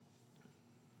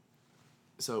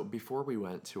So before we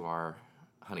went to our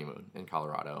honeymoon in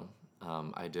Colorado,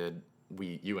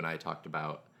 you and I talked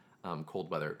about cold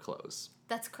weather clothes.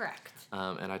 That's correct.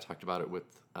 And I talked about it with...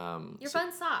 Your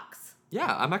fun socks.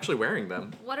 Yeah, I'm actually wearing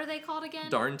them. What are they called again?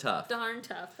 Darn Tough. Darn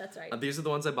Tough, that's right. These are the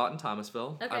ones I bought in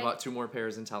Thomasville. Okay. I bought 2 more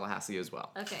pairs in Tallahassee as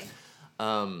well. Okay.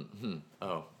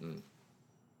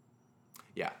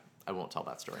 Yeah, I won't tell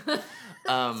that story.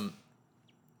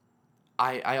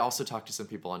 I also talked to some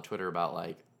people on Twitter about,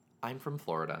 like, I'm from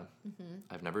Florida. Mm-hmm.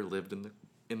 I've never lived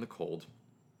in the cold.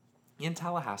 In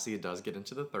Tallahassee, it does get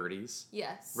into the 30s.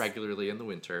 Yes. Regularly in the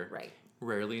winter. Right.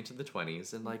 Rarely into the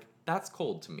 20s. And, like, that's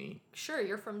cold to me. Sure,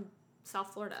 you're from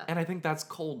South Florida. And I think that's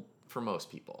cold for most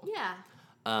people. Yeah.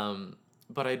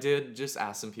 But I did just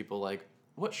ask some people, like,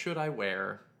 what should I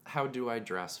wear? How do I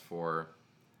dress for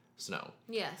snow?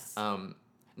 Yes.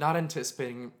 Not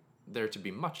anticipating there to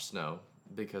be much snow,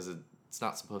 because it's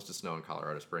not supposed to snow in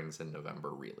Colorado Springs in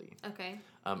November, really. Okay.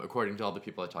 According to all the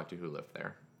people I talked to who live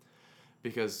there.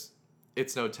 Because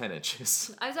it snowed 10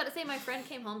 inches. I was about to say, my friend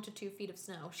came home to 2 feet of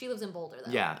snow. She lives in Boulder,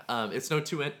 though. Yeah, it snowed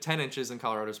 10 inches in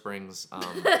Colorado Springs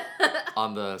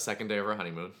on the second day of our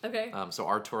honeymoon. Okay. So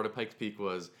our tour to Pikes Peak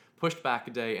was pushed back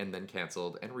a day and then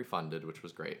canceled and refunded, which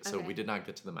was great. So Okay. we did not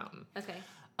get to the mountain. Okay.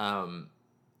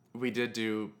 We did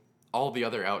do all the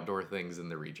other outdoor things in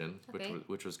the region, Okay.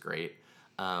 which was great.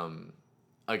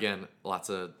 Again, not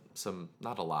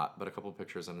a lot, but a couple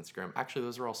pictures on Instagram. Actually,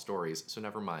 those are all stories, so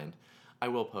never mind. I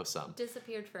will post some.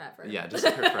 Disappeared forever. Yeah,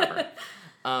 disappeared forever.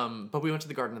 But we went to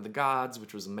the Garden of the Gods,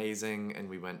 which was amazing, and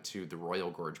we went to the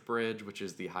Royal Gorge Bridge, which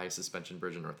is the highest suspension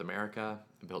bridge in North America,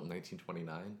 built in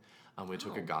 1929. We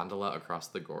took a gondola across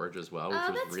the gorge as well, which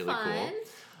was that's really fun.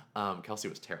 cool. Kelsey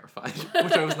was terrified,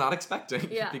 which I was not expecting,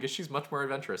 Yeah. because she's much more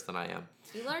adventurous than I am.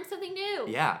 You learned something new.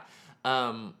 Yeah.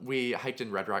 We hiked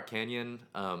in Red Rock Canyon,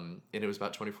 and it was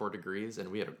about 24 degrees, and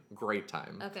we had a great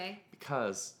time. Okay.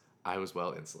 Because I was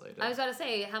well insulated. I was about to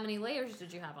say, how many layers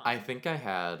did you have on? I think I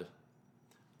had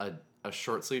a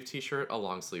short sleeve t-shirt, a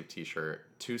long sleeve t-shirt,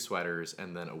 2 sweaters,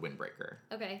 and then a windbreaker.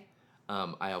 Okay.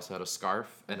 I also had a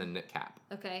scarf and a knit cap.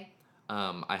 Okay.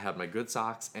 I had my good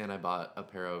socks, and I bought a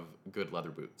pair of good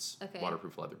leather boots. Okay.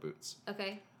 Waterproof leather boots.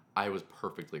 Okay. I was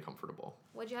perfectly comfortable.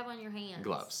 What'd you have on your hands?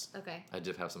 Gloves. Okay. I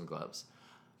did have some gloves.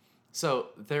 So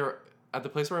there, at the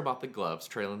place where I bought the gloves,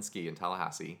 Trail and Ski in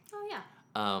Tallahassee, Oh,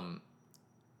 yeah.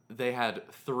 they had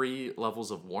 3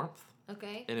 levels of warmth.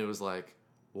 Okay. And it was like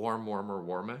warm, warmer,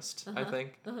 warmest, I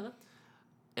think. Uh-huh.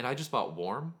 And I just bought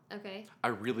warm. Okay. I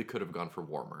really could have gone for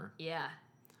warmer. Yeah.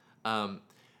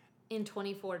 In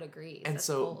 24 degrees. And That's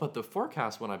so, cold. but the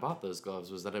forecast when I bought those gloves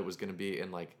was that it was going to be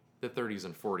in like the 30s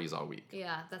and 40s all week.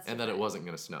 Yeah, that's And that it different. wasn't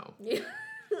going to snow. Yeah.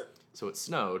 So it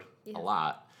snowed Yeah. a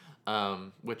lot,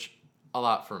 which a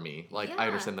lot for me. Like, I Yeah.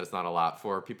 understand that it's not a lot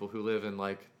for people who live in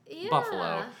like Yeah.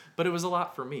 Buffalo, but it was a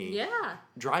lot for me. Yeah.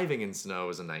 Driving in snow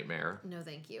is a nightmare. No,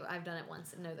 thank you. I've done it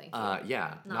once. No, thank you.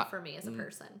 Yeah. Not for me as a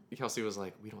person. Kelsey was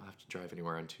like, we don't have to drive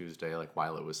anywhere on Tuesday, like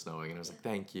while it was snowing. And I was like,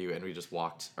 thank you. And we just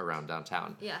walked around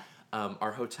downtown. Yeah.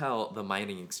 Our hotel, the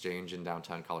Mining Exchange in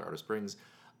downtown Colorado Springs,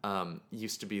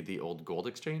 used to be the old Gold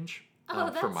Exchange Oh,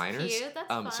 for that's miners. cute. That's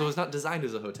fun. So it's not designed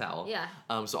as a hotel. Yeah.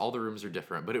 So all the rooms are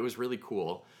different, but it was really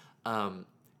cool.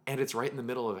 And it's right in the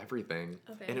middle of everything.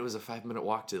 Okay. And it was a 5-minute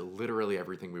walk to literally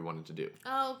everything we wanted to do.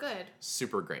 Oh, good.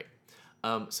 Super great.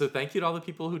 So thank you to all the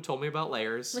people who told me about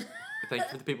layers. Thank you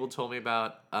for the people who told me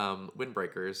about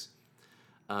windbreakers,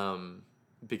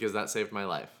 because that saved my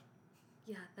life.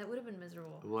 Yeah, that would have been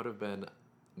miserable. It would have been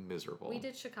miserable. We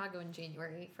did Chicago in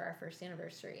January for our first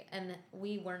anniversary, and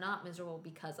we were not miserable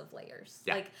because of layers.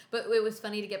 Yeah. But it was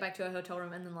funny to get back to a hotel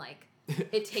room and then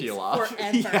it takes Peel off.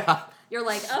 forever. Yeah. You're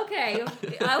like, okay,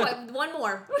 one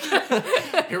more.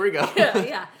 Here we go.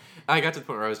 Yeah. I got to the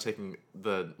point where I was taking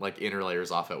the inner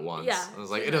layers off at once. Yeah. I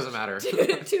was like, it doesn't matter.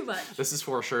 Too much. This is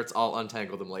 4 shirts. I'll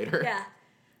untangle them later. Yeah.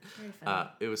 Very funny.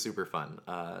 It was super fun.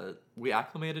 We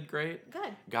acclimated great.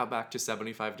 Good. Got back to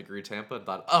 75-degree Tampa and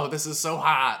thought, oh, this is so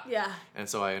hot. Yeah. And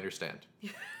so I understand.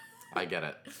 I get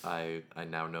it. I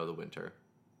now know the winter.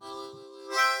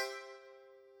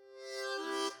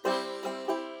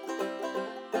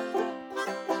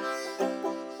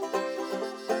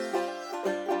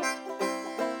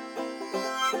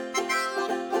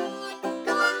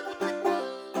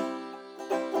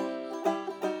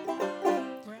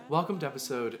 Welcome to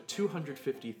episode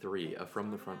 253 of From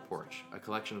the Front Porch, a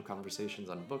collection of conversations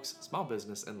on books, small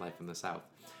business, and life in the South.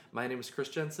 My name is Chris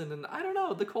Jensen, and I don't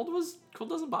know, the cold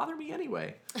doesn't bother me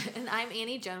anyway. And I'm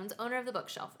Annie Jones, owner of The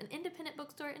Bookshelf, an independent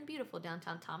bookstore in beautiful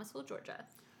downtown Thomasville, Georgia.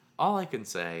 All I can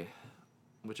say,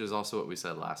 which is also what we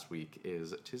said last week,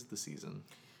 is 'tis the season.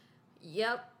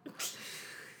 Yep.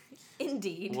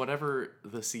 Indeed. Whatever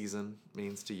the season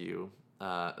means to you,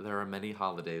 there are many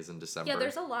holidays in December. Yeah,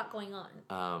 there's a lot going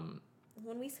on.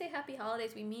 When we say happy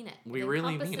holidays, we mean it. We it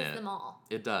really mean it. encompasses them all.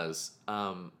 It does.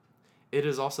 It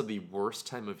is also the worst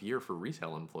time of year for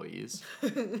retail employees.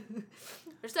 They're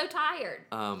so tired.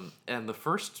 And the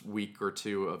first week or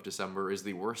two of December is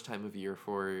the worst time of year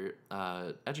for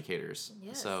educators.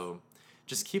 Yes. So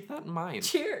just keep that in mind.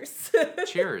 Cheers.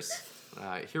 Cheers.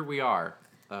 Here we are,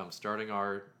 starting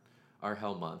our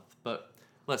Hell Month. But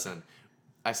listen,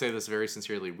 I say this very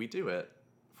sincerely. We do it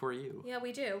for you. Yeah,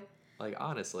 we do. Like,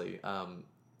 honestly,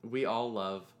 we all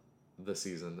love the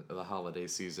season, the holiday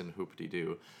season,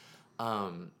 hoop-de-doo.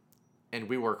 And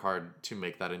we work hard to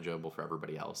make that enjoyable for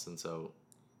everybody else. And so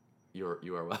you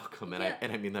are welcome. And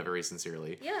I mean that very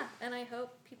sincerely. Yeah, and I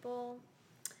hope people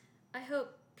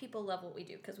love what we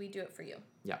do, because we do it for you.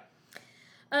 Yeah.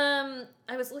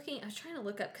 I was trying to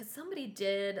look up, because somebody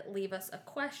did leave us a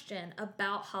question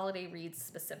about holiday reads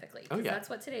specifically. Oh, yeah. That's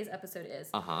what today's episode is.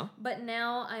 Uh-huh. But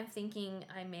now I'm thinking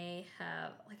I may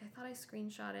have, I thought I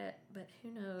screenshot it, but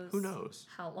who knows? Who knows?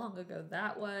 How long ago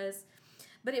that was.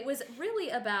 But it was really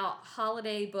about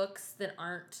holiday books that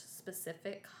aren't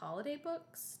specific holiday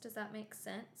books. Does that make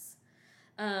sense?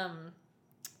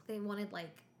 They wanted,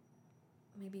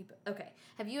 maybe... Okay.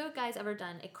 Have you guys ever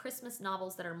done a Christmas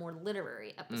novels that are more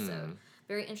literary episode?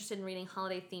 Very interested in reading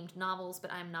holiday-themed novels,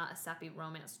 but I'm not a sappy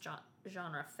romance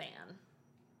genre fan.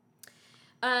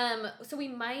 So we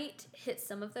might hit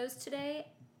some of those today.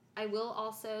 I will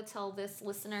also tell this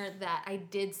listener that I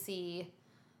did see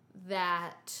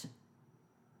that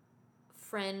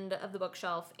friend of the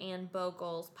bookshelf and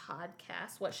Bogle's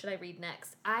podcast, What Should I Read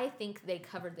Next? I think they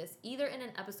covered this either in an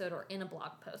episode or in a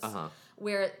blog post,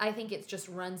 where I think it just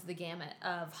runs the gamut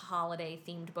of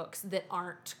holiday-themed books that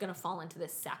aren't going to fall into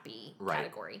this sappy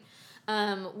category.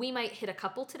 We might hit a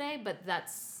couple today, but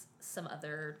that's some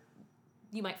other...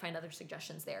 You might find other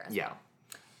suggestions there as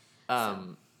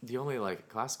well. The only,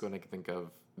 classic one I can think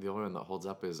of, the only one that holds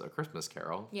up is A Christmas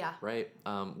Carol. Yeah. Right?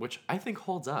 Which I think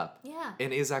holds up. Yeah.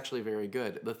 And is actually very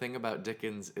good. The thing about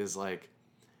Dickens is,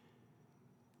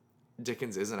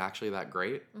 Dickens isn't actually that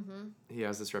great. Mm-hmm. He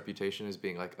has this reputation as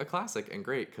being, a classic and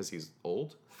great because he's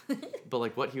old.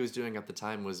 But, what he was doing at the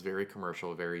time was very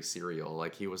commercial, very serial.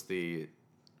 He was the...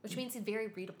 Which means he's very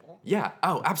readable. Yeah.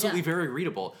 Oh, absolutely very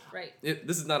readable. Right.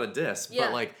 This is not a diss,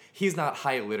 but he's not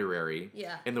high literary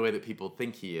in the way that people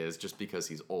think he is just because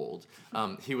he's old.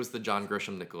 He was the John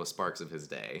Grisham, Nicholas Sparks of his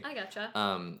day. I gotcha.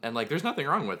 And there's nothing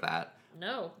wrong with that.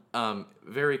 No.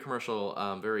 Very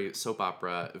commercial, very soap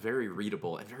opera, very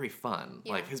readable, and very fun.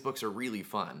 Yeah. His books are really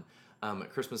fun.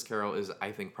 Christmas Carol is,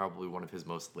 I think, probably one of his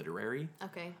most literary.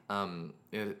 Okay.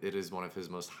 It is one of his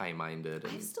most high-minded.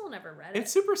 I've still never read it.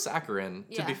 It's super saccharine,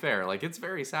 to be fair. It's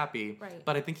very sappy. Right.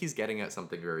 But I think he's getting at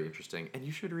something very interesting. And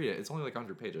you should read it. It's only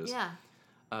 100 pages. Yeah.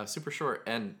 Super short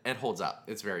and holds up.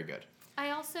 It's very good.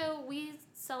 We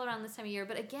sell around this time of year,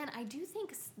 but again, I do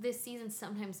think this season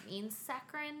sometimes means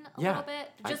saccharine a little bit,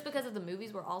 just because of the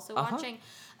movies we're also watching.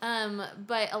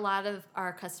 But a lot of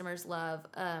our customers love...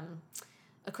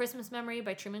 A Christmas Memory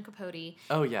by Truman Capote.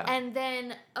 Oh, yeah. And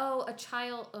then, I'm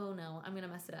going to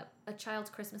mess it up. A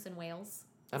Child's Christmas in Wales.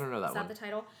 I don't know that one. Is that the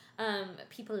title?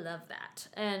 People love that.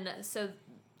 And so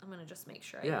I'm going to just make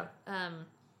sure. Yeah. I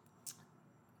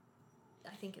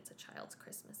think it's A Child's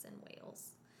Christmas in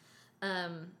Wales.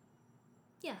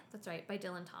 Yeah, that's right, by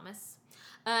Dylan Thomas.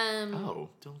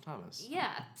 Dylan Thomas.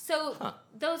 Yeah. So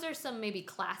those are some maybe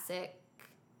classic,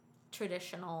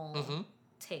 traditional... Mm-hmm.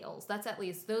 tales.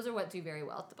 Those are what do very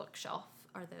well at the bookshelf,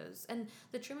 are those. And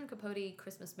the Truman Capote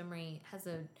Christmas Memory has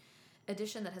a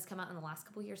edition that has come out in the last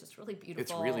couple of years. It's really beautiful.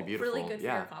 It's really beautiful. Really good for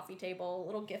your coffee table, a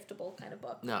little giftable kind of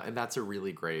book. No, and that's a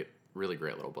really great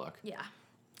little book. Yeah.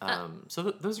 So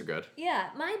those are good. Yeah,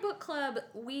 my book club,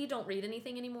 we don't read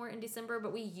anything anymore in December,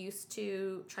 but we used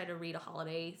to try to read a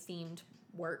holiday-themed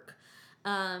work.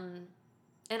 And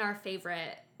our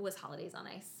favorite was Holidays on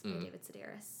Ice by David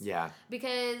Sedaris. Yeah.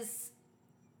 Because...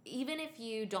 even if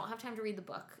you don't have time to read the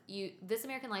book, This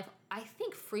American Life, I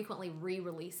think, frequently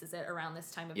re-releases it around this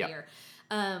time of year.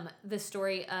 The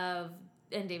story of,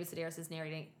 and David Sedaris is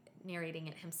narrating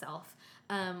it himself,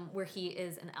 where he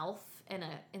is an elf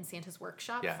in Santa's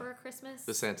workshop for a Christmas.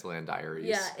 The Santaland Diaries.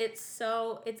 Yeah, it's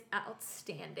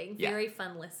outstanding. Very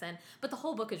fun listen. But the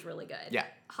whole book is really good. Yeah.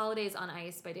 Holidays on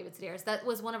Ice by David Sedaris. That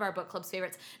was one of our book club's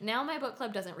favorites. Now my book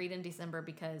club doesn't read in December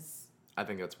because... I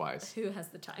think that's wise. Who has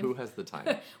the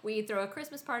time? We throw a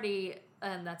Christmas party,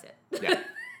 and that's it. Yeah.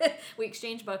 We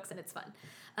exchange books, and it's fun.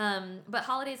 But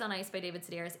Holidays on Ice by David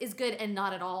Sedaris is good and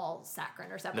not at all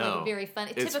saccharine or something. No, Like very fun.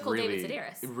 It's it's typical really, David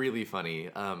Sedaris. really funny.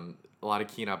 A lot of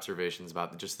keen observations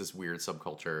about just this weird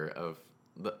subculture of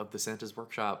the Santa's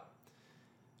Workshop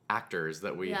actors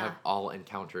that we have all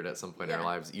encountered at some point in our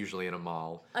lives, usually in a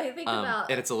mall. I think about...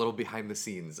 And it's a little behind the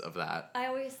scenes of that. I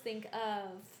always think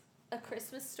of A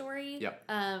Christmas Story. Yep.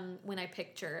 When I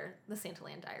picture the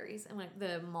Santaland Diaries and like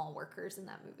the mall workers in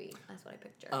that movie. That's what I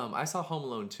picture. I saw Home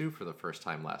Alone 2 for the first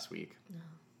time last week. No.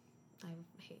 I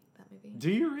hate that movie.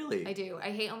 Do you really? I do.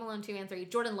 I hate Home Alone 2 and 3.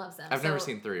 Jordan loves them. I've never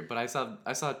seen 3, but I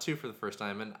saw 2 for the first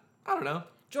time, and I don't know.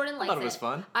 Jordan likes it. I thought it was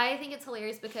fun. I think it's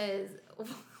hilarious because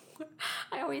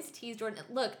I always tease Jordan.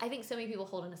 Look, I think so many people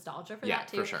hold a nostalgia for that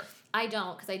too. Yeah, for sure. I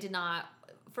don't, because I did not.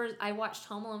 I watched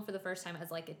Home Alone for the first time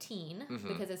as like a teen,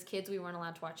 because as kids we weren't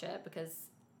allowed to watch it because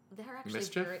they're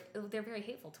actually they're very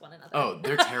hateful to one another. Oh,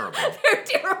 they're terrible. They're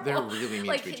terrible. They're really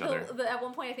mean to each other. At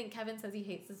one point, I think Kevin says he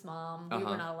hates his mom. We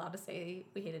were not allowed to say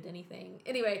we hated anything.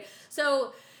 Anyway,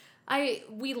 so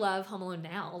we love Home Alone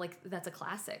now. Like, that's a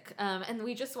classic. And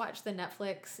we just watched the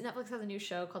Netflix has a new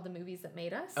show called The Movies That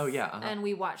Made Us. Oh, yeah. And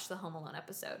we watched the Home Alone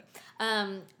episode.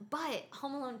 But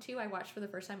Home Alone 2 I watched for the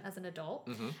first time as an adult.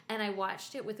 And I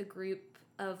watched it with a group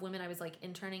of women I was like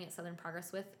interning at Southern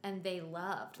Progress with, and they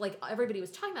loved, like, everybody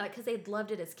was talking about it because they'd loved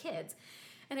it as kids.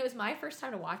 And it was my first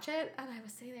time to watch it, and I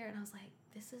was sitting there and I was like,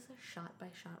 this is a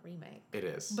shot-by-shot remake. It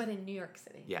is. But in New York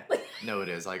City. Yeah. No, it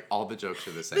is. Like, all the jokes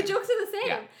are the same. The jokes are the same.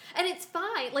 Yeah. And it's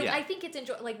fine. Like, I think it's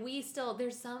like,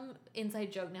 there's some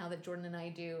inside joke now that Jordan and I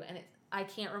do, and I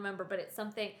can't remember, but it's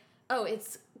something,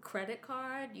 it's credit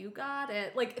card, you got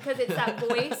it. Like, because it's that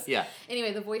voice. Yeah.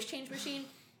 Anyway, the voice change machine.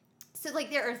 So,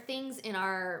 like, there are things in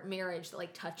our marriage that,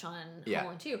 like, touch on Home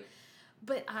Alone too.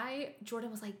 But Jordan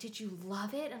was like, did you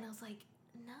love it? And I was like,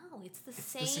 no, it's the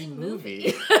same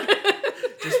movie.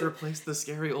 Just replace the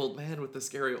scary old man with the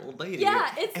scary old lady.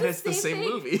 Yeah, it's the same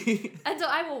movie. And so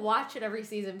I will watch it every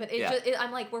season, but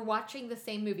I'm like, we're watching the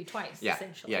same movie twice,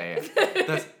 essentially. Yeah.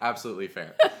 That's absolutely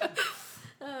fair.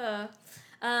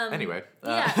 Anyway.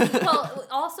 Well,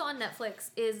 also on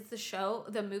Netflix is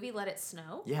the movie Let It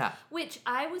Snow. Yeah. Which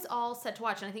I was all set to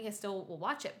watch, and I think I still will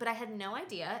watch it, but I had no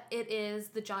idea it is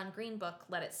the John Green book,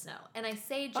 Let It Snow. And I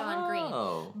say John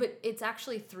Green, but it's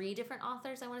actually 3 different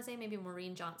authors, I want to say. Maybe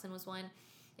Maureen Johnson was one.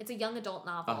 It's a young adult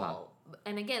novel.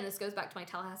 And again, this goes back to my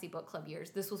Tallahassee book club years.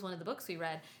 This was one of the books we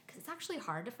read, because it's actually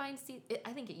hard to find,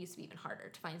 I think it used to be even harder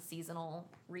to find seasonal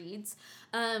reads.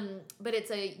 But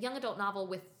it's a young adult novel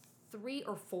with 3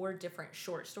 or 4 different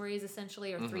short stories,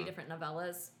 essentially, or 3 different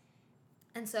novellas.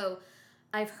 And so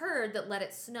I've heard that Let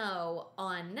It Snow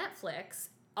on Netflix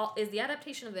is the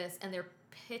adaptation of this, and they're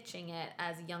pitching it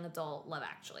as young adult Love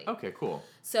Actually. Okay, cool.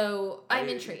 So I'm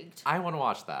intrigued. I want to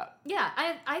watch that. Yeah,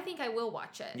 I think I will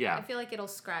watch it. Yeah. I feel like it'll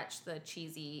scratch the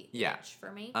cheesy itch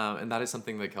for me. And that is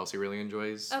something that Kelsey really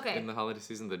enjoys in the holiday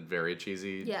season, the very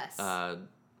cheesy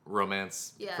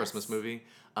romance Christmas movie.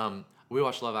 We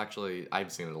watched Love Actually.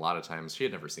 I've seen it a lot of times. She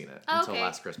had never seen it until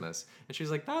last Christmas. And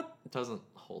she's like, that doesn't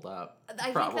hold up.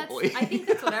 I think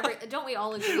that's whatever. Don't we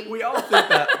all agree? We all think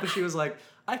that. But she was like,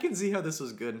 I can see how this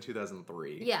was good in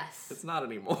 2003. Yes. It's not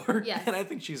anymore. Yes. And I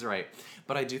think she's right.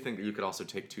 But I do think that you could also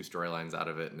take 2 storylines out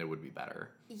of it and it would be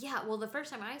better. Yeah, well, the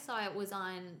first time I saw it was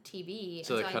on TV.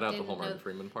 So they cut out the whole Martin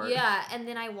Freeman part? Yeah, and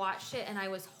then I watched it and I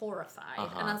was horrified.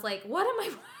 And I was like, what am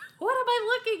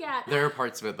I looking at? There are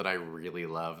parts of it that I really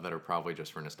love that are probably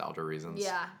just for nostalgia reasons.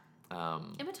 Yeah.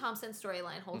 Emma Thompson's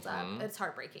storyline holds up. It's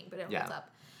heartbreaking, but it holds up.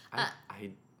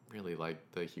 I really like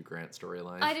the Hugh Grant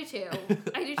storyline. I do too.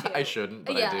 I shouldn't,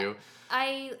 but I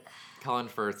do. Colin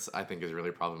Firth, I think, is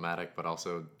really problematic, but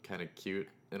also kind of cute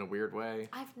in a weird way.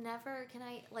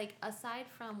 Aside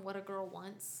from What a Girl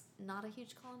Wants, not a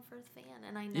huge Colin Firth fan,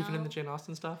 and I know... Even in the Jane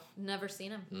Austen stuff? Never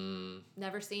seen him.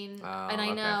 Never seen... and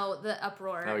I know the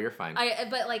uproar. Oh, you're fine.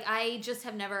 I just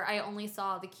have never... I only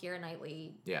saw the Keira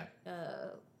Knightley... Yeah.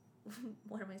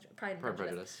 What am I... Pride and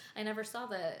Prejudice. I never saw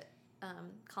the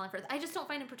Colin Firth. I just don't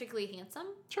find him particularly handsome.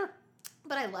 Sure.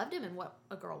 But I loved him in What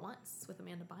a Girl Wants with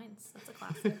Amanda Bynes. That's a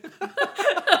classic.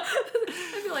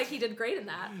 I feel like he did great in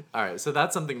that. All right, so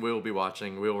that's something we'll be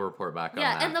watching. We'll report back on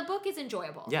that. Yeah, and the book is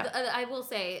enjoyable. Yeah. I will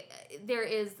say there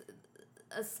is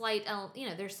a slight,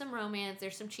 there's some romance,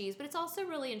 there's some cheese, but it's also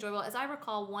really enjoyable. As I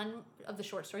recall, one of the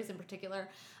short stories in particular,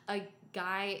 a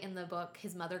guy in the book,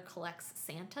 his mother collects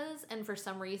Santas, and for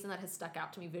some reason that has stuck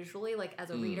out to me visually, like as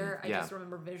a reader. I just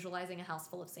remember visualizing a house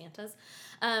full of Santas.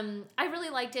 I really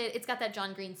liked it. It's got that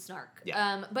John Green snark.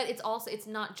 Yeah. But it's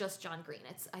not just John Green.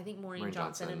 It's, I think, Maureen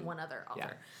Johnson and one other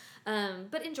author. Yeah.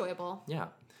 But enjoyable. Yeah.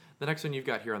 The next one you've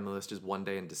got here on the list is One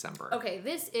Day in December. Okay,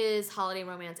 this is holiday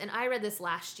romance, and I read this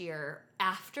last year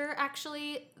after,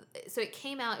 actually. So it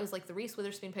came out, it was like the Reese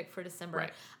Witherspoon pick for December.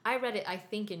 Right. I read it, I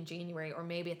think, in January or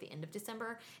maybe at the end of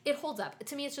December. It holds up.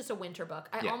 To me, it's just a winter book.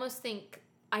 I almost think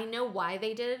I know why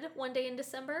they did One Day in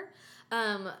December,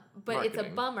 but Marketing. it's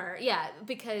a bummer. Yeah,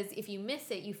 because if you miss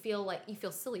it, you feel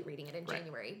silly reading it in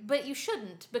January. But you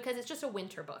shouldn't, because it's just a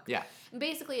winter book. Yeah.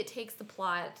 Basically, it takes the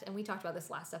plot, and we talked about this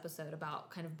last episode about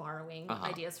kind of borrowing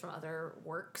ideas from other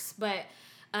works, but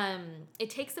it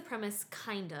takes the premise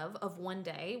kind of One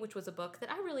Day, which was a book that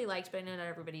I really liked, but I know not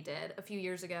everybody did, a few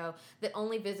years ago, that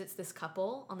only visits this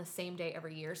couple on the same day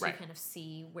every year, so you kind of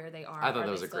see where they are. I thought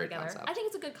that was a great concept. I think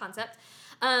it's a good concept.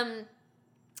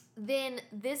 Then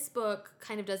this book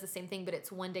kind of does the same thing, but it's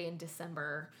One Day in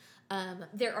December.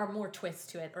 There are more twists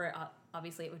to it, or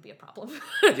obviously it would be a problem.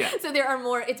 Yeah. So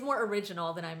it's more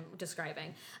original than I'm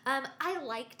describing. I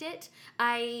liked it.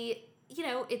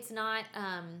 It's not,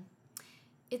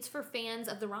 it's for fans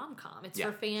of the rom-com. It's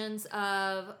for fans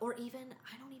of, or even,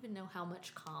 I don't even know how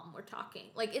much com we're talking.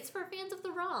 Like, it's for fans of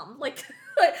the rom. Like,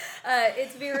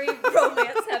 it's very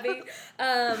romance heavy.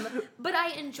 But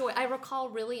I recall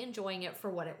really enjoying it for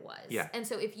what it was. Yeah. And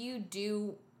so if you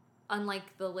do,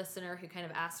 unlike the listener who kind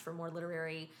of asked for more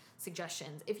literary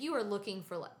suggestions, if you are looking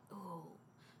for like,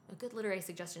 a good literary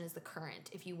suggestion is The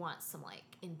Current, if you want some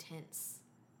like intense,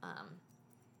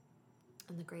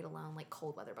 and The Great Alone, like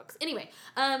cold weather books. Anyway,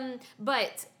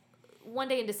 but One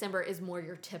Day in December is more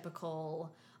your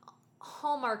typical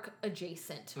Hallmark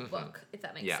adjacent book, if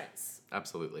that makes sense.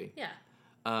 Absolutely. Yeah.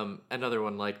 Another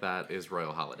one like that is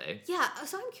Royal Holiday. Yeah,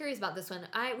 so I'm curious about this one.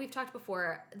 We've talked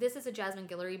before. This is a Jasmine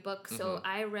Guillory book, so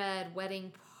I read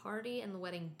Wedding Party and The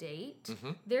Wedding Date.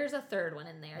 There's a third one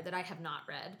in there that I have not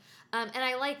read. And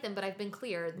I like them, but I've been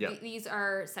clear. These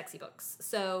are sexy books,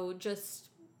 so just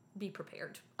be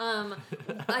prepared.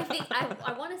 I think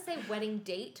I want to say Wedding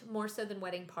Date more so than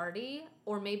Wedding Party,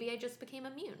 or maybe I just became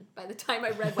immune by the time I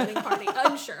read Wedding Party.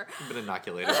 Unsure. Been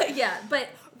inoculated. Yeah, but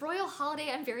Royal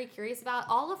Holiday, I'm very curious about.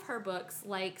 All of her books,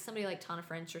 like somebody like Tana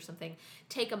French or something,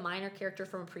 take a minor character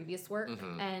from a previous work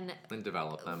and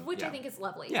develop them, which I think is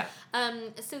lovely. Yeah.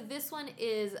 So this one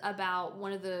is about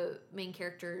one of the main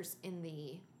characters in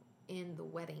the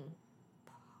wedding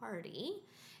party.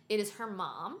 It is her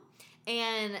mom.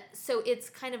 And so it's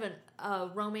kind of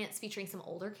a romance featuring some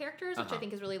older characters, which I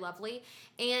think is really lovely.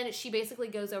 And she basically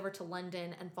goes over to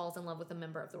London and falls in love with a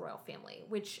member of the royal family,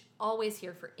 which always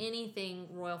here for anything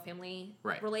royal family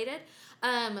related.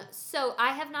 So I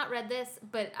have not read this,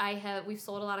 but we've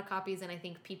sold a lot of copies, and I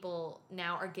think people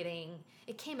now are getting,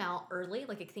 it came out early,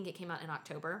 like I think it came out in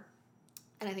October.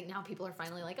 And I think now people are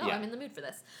finally like, I'm in the mood for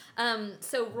this.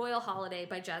 So Royal Holiday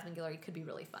by Jasmine Guillory could be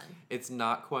really fun. It's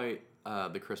not quite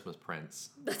The Christmas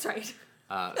Prince. That's right.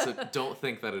 So don't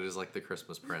think that it is like The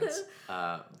Christmas Prince.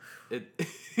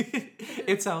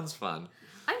 It sounds fun.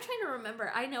 I'm trying to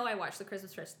remember. I know I watched The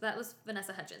Christmas Prince. That was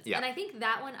Vanessa Hudgens. Yeah. And I think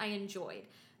that one I enjoyed.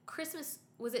 Christmas,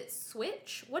 was it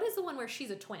Switch? What is the one where she's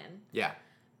a twin? Yeah.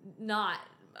 Not...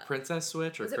 Princess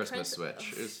Switch or Christmas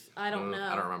Switch? I don't know.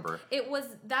 I don't remember.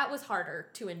 That was harder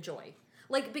to enjoy.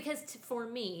 Like, because for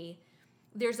me,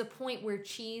 there's a point where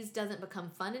cheese doesn't become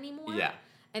fun anymore. Yeah.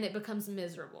 And it becomes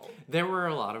miserable. There were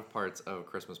a lot of parts of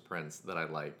Christmas Prince that I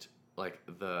liked. Like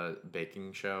the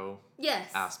baking show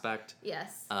aspect.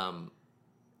 Yes.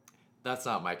 That's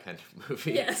not my kind of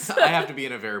movie. Yes. I have to be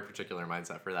in a very particular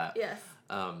mindset for that. Yes.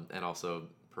 And also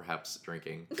perhaps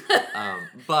drinking.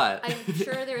 But I'm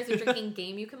sure there is a drinking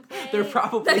game you can play. There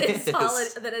probably is.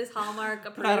 That is Hallmark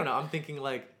approved. But I don't know. I'm thinking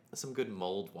like some good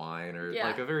mulled wine or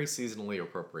like a very seasonally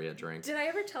appropriate drink. Did I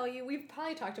ever tell you? We've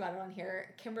probably talked about it on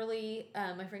here. Kimberly,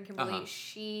 my friend Kimberly,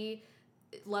 she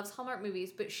loves Hallmark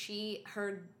movies, but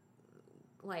her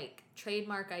like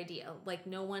trademark idea, like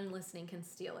no one listening can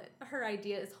steal it. Her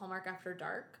idea is Hallmark After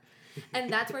Dark.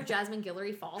 And that's where Jasmine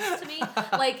Guillory falls to me.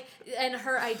 Like, and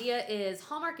her idea is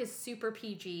Hallmark is super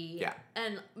PG.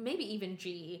 And maybe even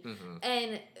G.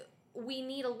 And we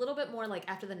need a little bit more like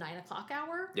after the 9 o'clock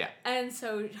hour. Yeah. And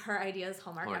so her idea is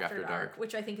Hallmark After Dark,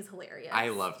 which I think is hilarious. I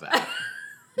love that.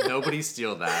 Nobody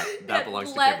steal that. That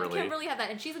belongs to Kimberly. Let Kimberly have that.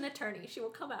 And she's an attorney. She will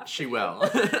come after She you. will.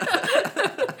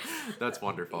 That's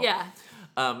wonderful. Yeah.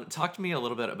 Talk to me a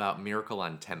little bit about Miracle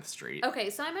on 10th Street. Okay,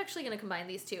 so I'm actually going to combine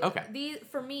these two. Okay.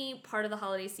 For me, part of the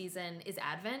holiday season is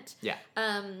Advent. Yeah.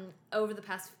 Over the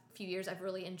past few years, I've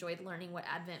really enjoyed learning what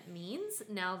Advent means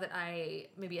now that I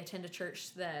maybe attend a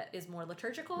church that is more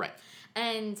liturgical. Right.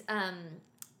 And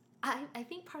I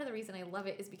think part of the reason I love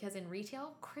it is because in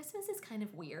retail, Christmas is kind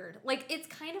of weird. Like, it's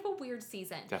kind of a weird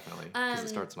season. Definitely. Because it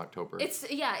starts in October.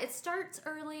 It starts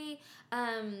early.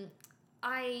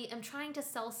 I am trying to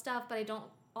sell stuff, but I don't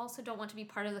want to be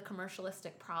part of the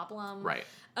commercialistic problem. Right.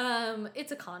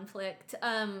 It's a conflict.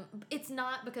 It's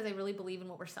not because I really believe in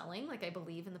what we're selling. Like, I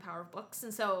believe in the power of books,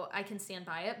 and so I can stand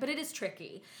by it, but it is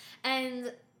tricky.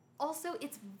 And also,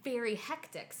 it's very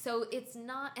hectic. So it's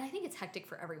not, and I think it's hectic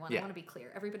for everyone. Yeah. I want to be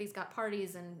clear. Everybody's got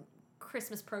parties and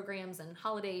Christmas programs and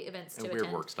holiday events to and attend.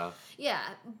 weird work stuff. Yeah,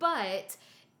 but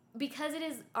because it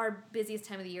is our busiest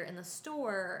time of the year in the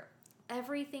store,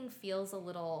 everything feels a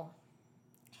little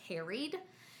harried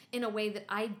in a way that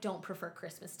I don't prefer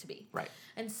Christmas to be. Right.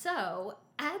 And so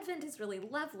Advent is really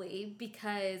lovely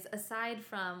because aside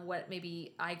from what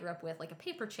maybe I grew up with, like a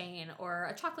paper chain or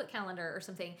a chocolate calendar or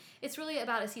something, it's really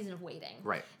about a season of waiting.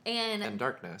 Right. And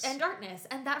darkness. And darkness.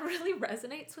 And that really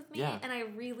resonates with me. Yeah. And I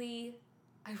really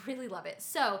love it.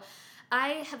 So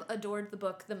I have adored the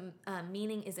book, The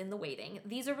Meaning is in the Waiting.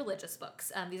 These are religious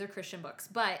books. These are Christian books.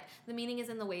 But The Meaning is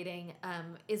in the Waiting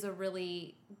is a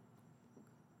really...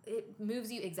 It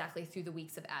moves you exactly through the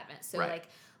weeks of Advent. So, like,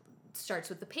 starts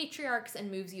with the patriarchs and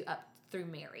moves you up through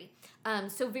Mary.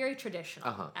 So very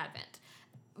traditional Advent.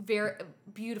 Very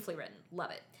beautifully written.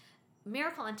 Love it.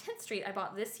 Miracle on 10th Street I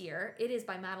bought this year. It is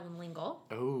by Madeleine L'Engle.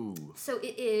 Oh. So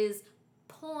it is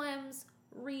poems,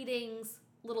 readings,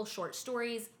 little short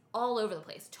stories, all over the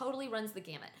place. Totally runs the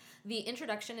gamut. The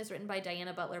introduction is written by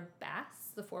Diana Butler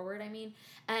Bass, the foreword, I mean,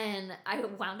 and I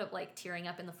wound up, like, tearing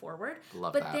up in the foreword.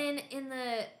 Love but that. Then in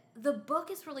the book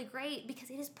is really great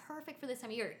because it is perfect for this time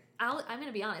of year. I'm going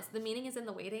to be honest. The Meaning is in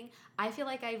the Waiting. I feel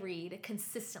like I read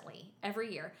consistently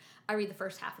every year. I read the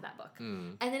first half of that book.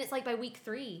 And then it's like by week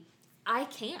 3, I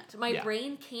can't. My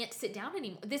brain can't sit down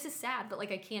anymore. This is sad, but,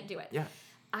 like, I can't do it. Yeah.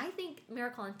 I think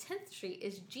Miracle on 10th Street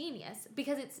is genius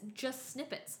because it's just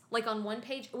snippets. Like, on one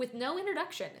page, with no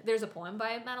introduction, there's a poem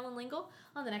by Madeleine L'Engle.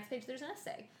 On the next page, there's an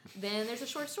essay. Then there's a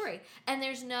short story. And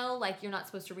there's no, like, you're not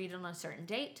supposed to read it on a certain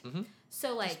date. Mm-hmm.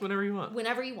 So, like... Just whenever you want.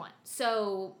 Whenever you want.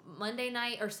 So, Monday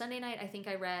night or Sunday night, I think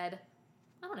I read,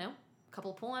 I don't know, a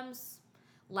couple of poems.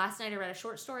 Last night, I read a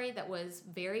short story that was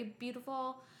very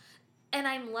beautiful. And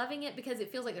I'm loving it because it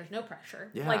feels like there's no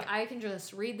pressure. Yeah. Like, I can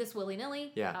just read this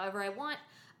willy-nilly, Yeah. however I want.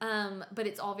 But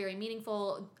it's all very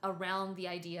meaningful around the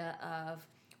idea of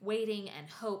waiting and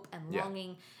hope and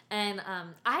longing. And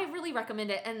I really recommend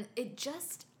it. And it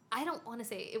just, I don't want to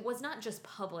say, it was not just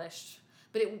published,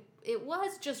 but it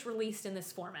was just released in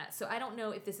this format. So I don't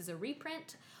know if this is a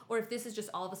reprint or if this is just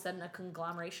all of a sudden a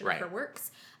conglomeration of her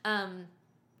works.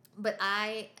 But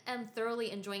I am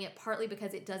thoroughly enjoying it, partly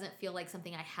because it doesn't feel like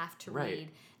something I have to read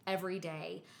every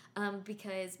day.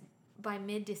 Because by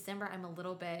mid-December, I'm a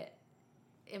little bit...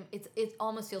 It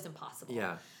almost feels impossible.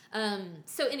 Yeah.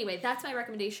 So anyway, that's my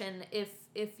recommendation.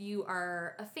 If you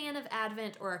are a fan of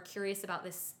Advent or are curious about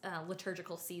this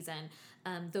liturgical season,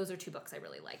 those are 2 books I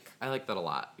really like. I like that a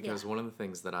lot because one of the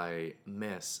things that I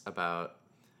miss about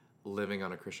living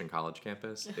on a Christian college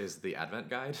campus is the Advent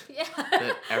guide. Yeah.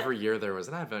 That every year there was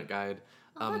an Advent guide.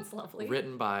 That's lovely.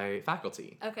 Written by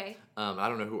faculty. Okay. I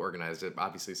don't know who organized it.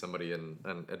 Obviously somebody in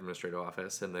an administrative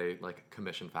office, and they, like,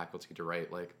 commissioned faculty to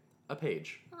write, like, a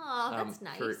page. Oh, that's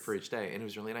nice. For each day, and it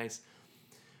was really nice.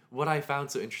 What I found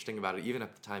so interesting about it, even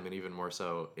at the time and even more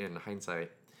so in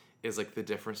hindsight, is, like, the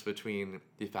difference between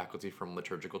the faculty from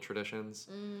liturgical traditions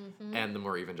and the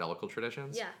more evangelical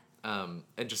traditions. Yeah.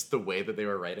 And just the way that they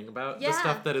were writing about the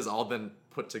stuff that has all been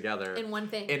put together in one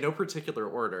thing. In no particular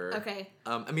order. Okay.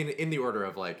 I mean, in the order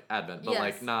of, like, Advent, but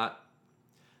like not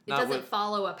it doesn't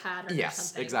follow a pattern or something.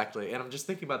 Yes, exactly. And I'm just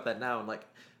thinking about that now. I'm like,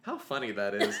 how funny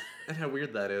that is and how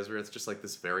weird that is, where it's just, like,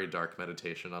 this very dark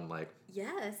meditation on, like...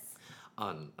 Yes.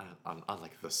 On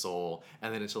like, the soul.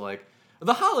 And then it's, like,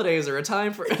 the holidays are a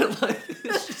time for... like,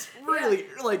 it's just really,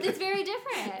 like... It's very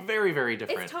different. Very, very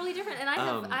different. It's totally different. And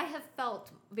I have felt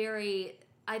very...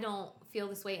 I don't feel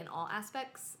this way in all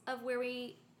aspects of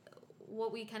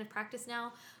what we kind of practice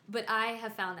now, but I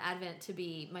have found Advent to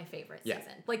be my favorite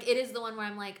season. Like, it is the one where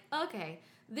I'm like, okay,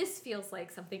 this feels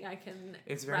like something I can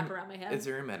wrap around my head. It's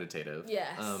very meditative.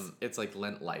 Yes. It's like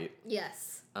Lent light.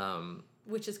 Yes.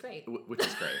 Which is great. Which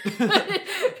is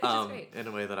great. In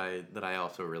a way that I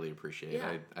also really appreciate.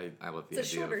 Yeah. I love the idea.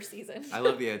 It's a shorter season. I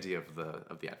love the idea of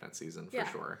the Advent season for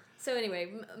sure. So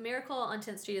anyway, Miracle on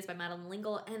 10th Street is by Madeleine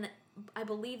L'Engle, and I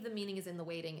believe The Meaning is in the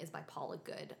Waiting is by Paula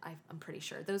Good. I'm pretty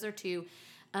sure. Those are 2.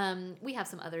 We have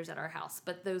some others at our house,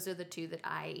 but those are the 2 that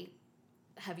I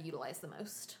have utilized the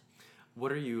most.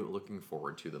 What are you looking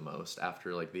forward to the most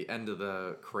after, like, the end of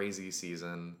the crazy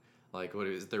season? Like, what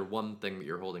is there one thing that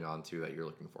you're holding on to that you're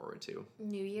looking forward to?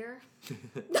 New Year.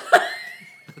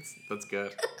 That's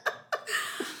good.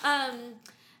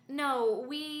 No,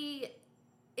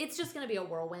 it's just going to be a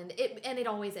whirlwind. And it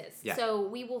always is. Yeah. So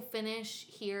we will finish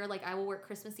here. Like, I will work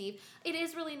Christmas Eve. It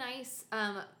is really nice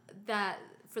that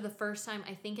for the first time,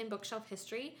 I think in bookshelf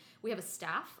history, we have a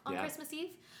staff on Christmas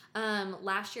Eve.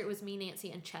 Last year it was me,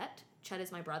 Nancy, and Chet. Chet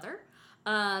is my brother.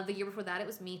 The year before that it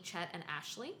was me, Chet, and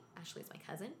Ashley. Ashley is my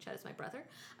cousin. Chet is my brother.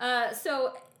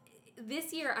 So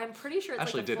this year I'm pretty sure it's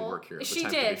Ashley like a full... did work here at the she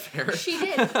time, did. to be fair. She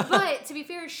did. But to be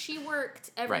fair, she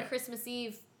worked every Right. Christmas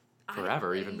Eve.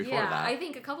 Forever, even before that. I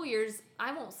think a couple years,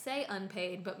 I won't say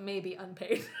unpaid, but maybe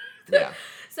unpaid. Yeah.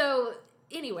 So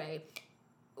anyway,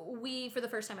 we, for the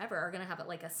first time ever, are going to have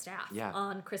like a staff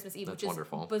on Christmas Eve, which is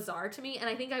wonderful. Bizarre to me. And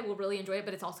I think I will really enjoy it,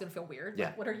 but it's also going to feel weird. Yeah.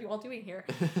 Like, what are you all doing here?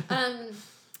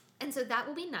 And so that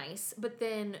will be nice. But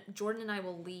then Jordan and I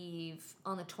will leave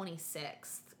on the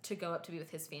 26th to go up to be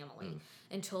with his family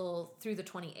until through the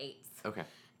 28th. Okay.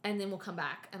 And then we'll come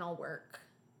back and I'll work.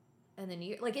 And then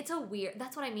it's a weird,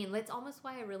 that's what I mean. That's almost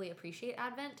why I really appreciate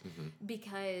Advent,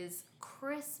 because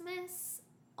Christmas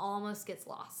almost gets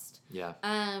lost. Yeah.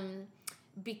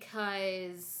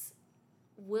 Because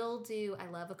I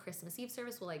love a Christmas Eve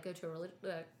service. We'll like go to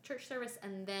a church service,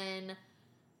 and then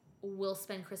we'll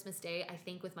spend Christmas Day, I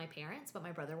think, with my parents, but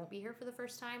my brother won't be here for the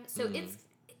first time. So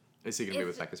Is he going to be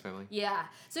with Becca's family? Yeah.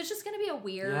 So it's just going to be a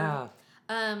weird. Yeah.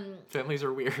 Families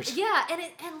are weird. Yeah.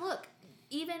 And look,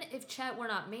 even if Chet were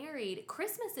not married,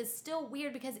 Christmas is still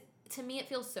weird because to me it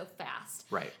feels so fast.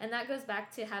 Right. And that goes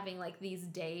back to having like these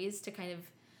days to kind of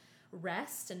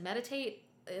rest and meditate,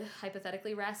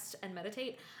 hypothetically rest and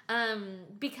meditate.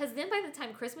 Because then by the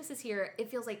time Christmas is here, it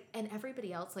feels like, and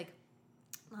everybody else, like,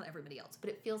 not everybody else, but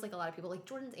it feels like a lot of people, like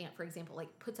Jordan's aunt, for example, like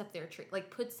puts up their tree, like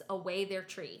puts away their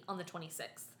tree on the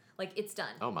 26th. Like, it's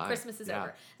done. Oh my. Christmas is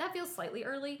over. That feels slightly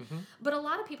early. But a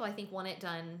lot of people, I think, want it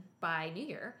done by New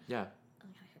Year. Yeah. I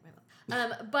gotta hurt my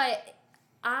mouth. But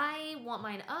I want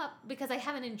mine up because I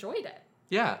haven't enjoyed it.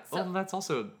 Yeah. So, well, that's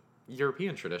also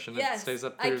European tradition. Yes, it stays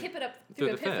up I keep it up through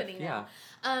Epiphany 5th. now.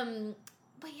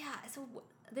 But yeah, so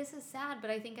this is sad,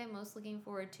 but I think I'm most looking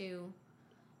forward to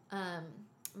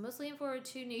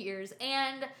New Year's.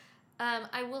 And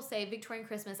I will say, Victorian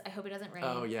Christmas, I hope it doesn't rain.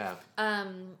 Oh, yeah.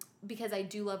 Because I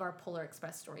do love our Polar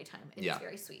Express story time. It is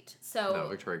very sweet. No, So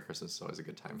Victorian Christmas is always a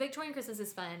good time. Victorian Christmas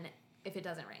is fun if it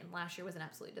doesn't rain. Last year was an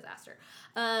absolute disaster.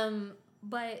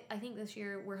 But I think this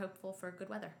year we're hopeful for good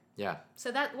weather. Yeah.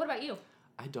 So what about you?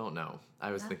 I don't know.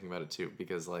 I was thinking about it too,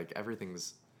 because like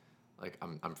everything's like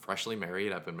I'm freshly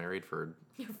married. I've been married for...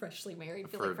 You're freshly married.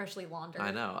 Feel like freshly laundered.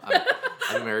 I know. I've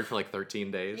been married for like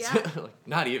 13 days. Yeah. Like,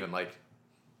 not even like...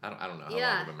 I don't know how long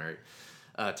I've been married.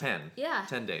 10. Yeah.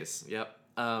 10 days. Yep.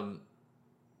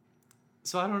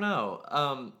 So I don't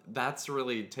know. That's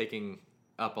really taking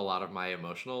up a lot of my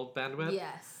emotional bandwidth.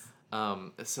 Yes.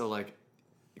 So like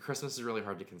Christmas is really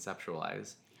hard to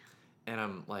conceptualize. And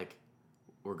I'm like,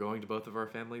 we're going to both of our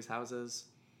families' houses,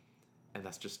 and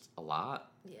that's just a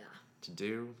lot to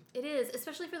do. It is,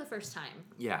 especially for the first time.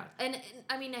 Yeah. And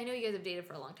I mean, I know you guys have dated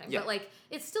for a long time, Yeah. but like,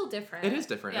 it's still different. It is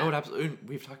different. Yeah. Oh, it absolutely.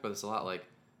 We've talked about this a lot. Like,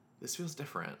 this feels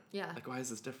different. Yeah. Like, why is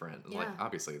this different? And Yeah. like,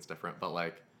 obviously it's different, but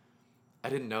like, I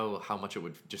didn't know how much it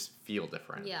would just feel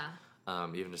different. Yeah.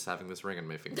 Even just having this ring on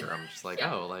my finger, I'm just like,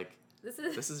 Yeah. oh, like, this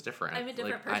is different. I'm a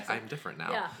different person. I'm different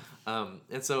now. Yeah.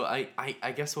 And so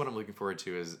I guess what I'm looking forward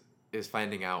to is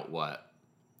finding out what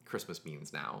Christmas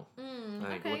means now.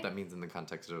 Like what that means in the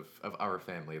context of our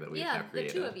family that we've now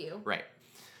created. the two of you. Right.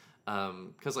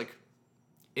 Because like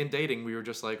in dating, we were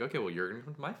just like, okay, well, you're going to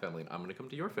come to my family and I'm going to come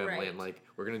to your family. Right. And like,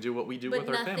 we're going to do what we do But with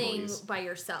our nothing families. by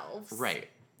yourselves. Right.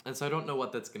 And so I don't know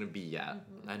what that's going to be yet.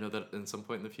 I know that in some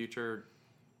point in the future,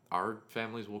 our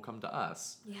families will come to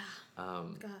us. Yeah.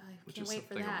 God, I which can't is wait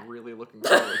for something that. I'm really looking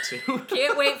forward to.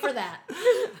 Can't wait for that.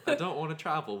 I don't want to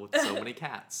travel with so many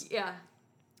cats. Yeah.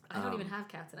 I don't even have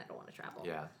cats and I don't want to travel.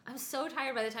 Yeah. I'm so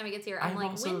tired by the time it gets here. I'm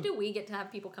like, when do we get to have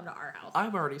people come to our house?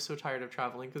 I'm already so tired of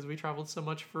traveling because we traveled so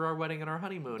much for our wedding and our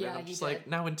honeymoon. Yeah, and I'm just you like,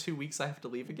 did. now in 2 weeks I have to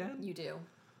leave again? You do.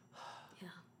 Yeah.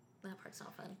 That part's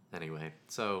not fun. Anyway,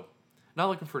 so not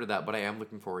looking forward to that, but I am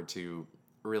looking forward to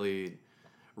really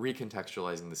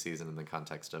recontextualizing the season in the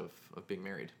context of being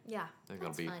married. Yeah. I think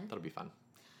that's fun. that'll be fun.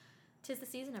 'Tis the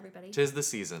season, everybody. 'Tis the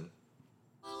season.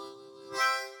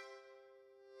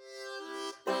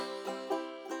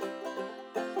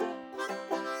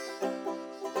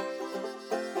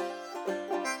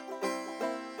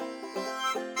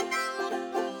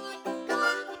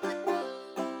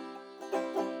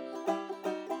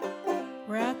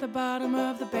 We're at the bottom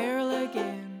of the barrel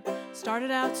again.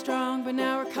 Started out strong, but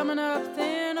now we're coming up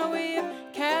thin. Oh,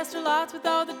 we've cast our lots with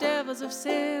all the devils of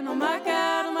sin. Oh my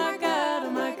God, oh my God, oh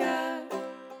my God.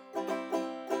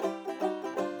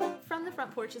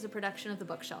 Front Porch is a production of The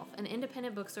Bookshelf, an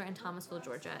independent bookstore in Thomasville,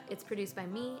 Georgia. It's produced by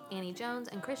me, Annie Jones,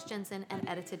 and Chris Jensen, and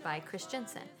edited by Chris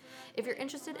Jensen. If you're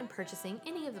interested in purchasing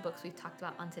any of the books we've talked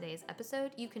about on today's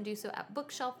episode, you can do so at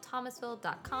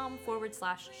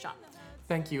bookshelfthomasville.com/shop.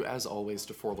 Thank you, as always,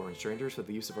 to Forlorn Strangers for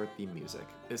the use of our theme music.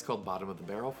 It's called Bottom of the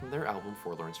Barrel from their album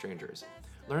Forlorn Strangers.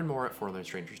 Learn more at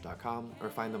forlornstrangers.com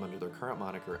or find them under their current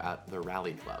moniker at The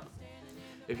Rally Club.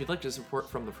 If you'd like to support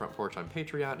From the Front Porch on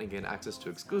Patreon and gain access to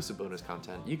exclusive bonus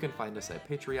content, you can find us at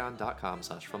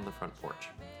patreon.com/fromthefrontporch.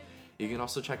 You can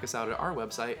also check us out at our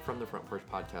website,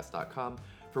 fromthefrontporchpodcast.com,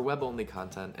 for web-only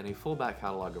content and a full back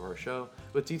catalog of our show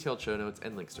with detailed show notes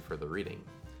and links to further reading.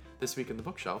 This week in the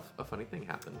bookshelf, a funny thing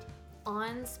happened.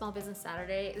 On Small Business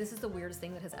Saturday, this is the weirdest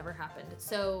thing that has ever happened.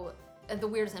 So, the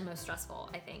weirdest and most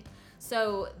stressful, I think.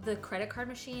 So, the credit card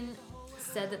machine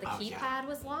said that the keypad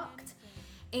was locked,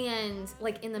 and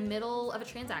like in the middle of a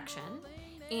transaction,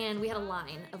 and we had a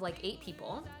line of like 8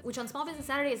 people, which on Small Business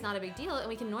Saturday is not a big deal, and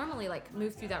we can normally like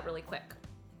move through that really quick.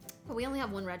 But we only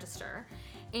have one register,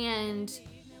 and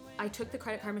I took the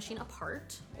credit card machine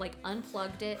apart, like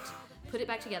unplugged it, put it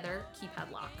back together,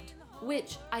 keypad locked.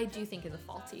 Which I do think is a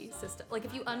faulty system. Like,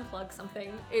 if you unplug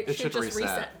something, it should just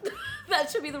reset. That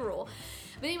should be the rule.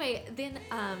 But anyway, then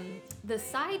the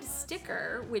side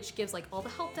sticker, which gives, like, all the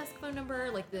help desk phone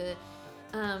number, like, the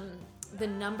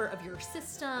number of your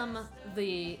system,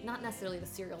 not necessarily the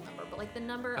serial number, but, like, the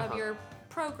number of your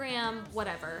program,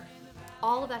 whatever,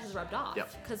 all of that has rubbed off.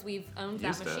 Because we've owned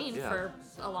that machine for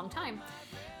a long time.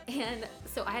 And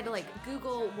so I had to like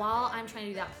Google while I'm trying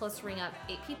to do that, plus ring up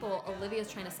 8 people. Olivia's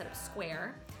trying to set up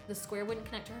Square. The Square wouldn't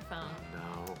connect to her phone.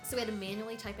 No. So we had to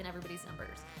manually type in everybody's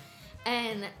numbers.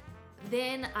 And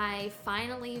then I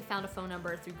finally found a phone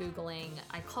number through Googling.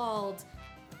 I called,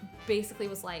 basically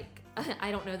was like, I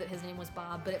don't know that his name was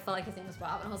Bob, but it felt like his name was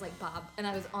Bob. And I was like, Bob. And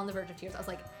I was on the verge of tears. I was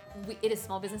like, it is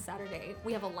Small Business Saturday.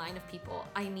 We have a line of people.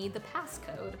 I need the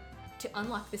passcode to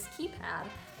unlock this keypad.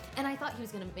 And I thought he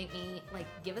was going to make me, like,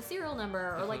 give a serial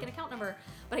number or, like, an account number.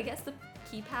 But I guess the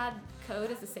keypad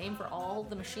code is the same for all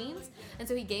the machines. And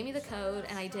so he gave me the code,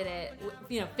 and I did it,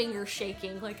 finger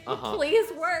shaking, like,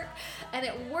 please work. And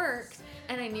it worked.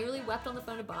 And I nearly wept on the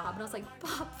phone to Bob. And I was like,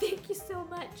 Bob, thank you so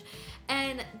much.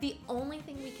 And the only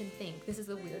thing we can think, this is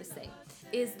the weirdest thing,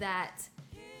 is that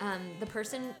the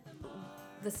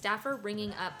staffer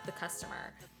ringing up the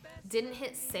customer didn't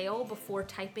hit sale before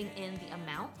typing in the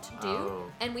amount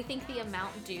due, and we think the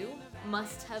amount due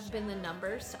must have been the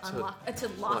numbers to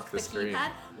lock the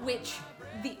keypad, which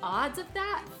the odds of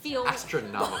that feel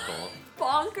astronomical,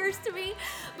 bonkers to me.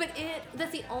 But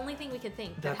that's the only thing we could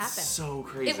think that happened. That's so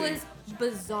crazy. It was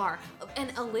bizarre,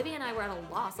 and Olivia and I were at a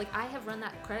loss. Like, I have run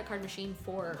that credit card machine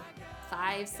for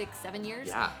 5, 6, 7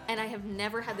 years. And I have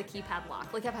never had the keypad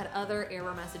lock. Like, I've had other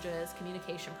error messages,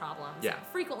 communication problems.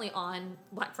 Frequently on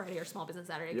Black Friday or Small Business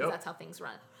Saturday, because that's how things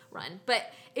run.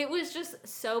 But it was just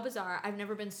so bizarre. I've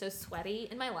never been so sweaty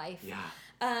in my life.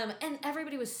 And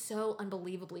everybody was so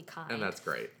unbelievably kind. And that's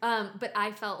great. But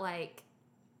I felt like,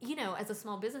 as a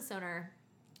small business owner,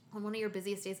 on one of your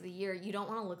busiest days of the year, you don't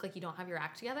want to look like you don't have your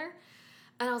act together.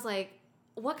 And I was like,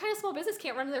 what kind of small business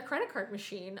can't run their credit card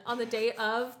machine on the day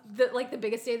of the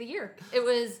biggest day of the year? It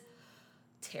was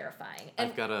terrifying.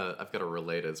 And I've got a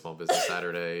related Small Business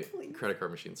Saturday credit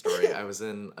card machine story. I was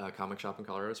in a comic shop in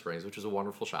Colorado Springs, which is a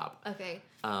wonderful shop. Okay.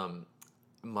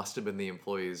 Must have been the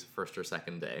employee's first or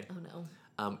second day. Oh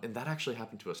no. And that actually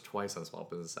happened to us twice on Small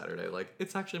Business Saturday. Like,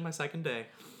 it's actually my second day.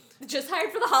 Just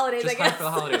hired for the holidays, I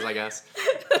guess.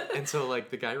 And so, like,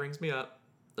 the guy rings me up.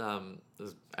 It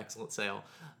was an excellent sale.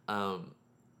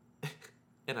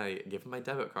 And I give him my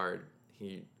debit card.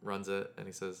 He runs it, and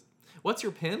he says, "What's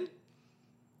your PIN?"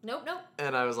 Nope.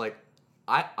 And I was like,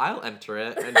 I'll enter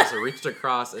it, and just reached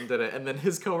across and did it. And then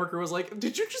his coworker was like,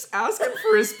 "Did you just ask him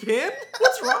for his PIN?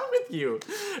 What's wrong with you?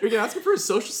 Are you going to ask him for his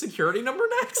social security number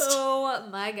next?" Oh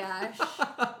my gosh.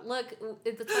 Look,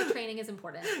 that's why training is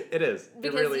important. It is.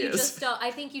 Because it really you is. just don't,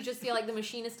 I think you just feel like the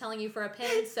machine is telling you for a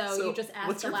PIN, so you just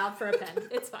ask aloud for a PIN.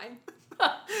 It's fine.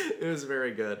 It was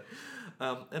very good.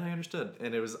 And I understood.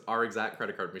 And it was our exact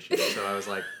credit card machine, so I was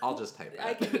like, I'll just type that.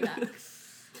 I can do that.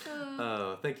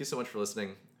 Thank you so much for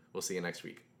listening. We'll see you next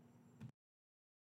week.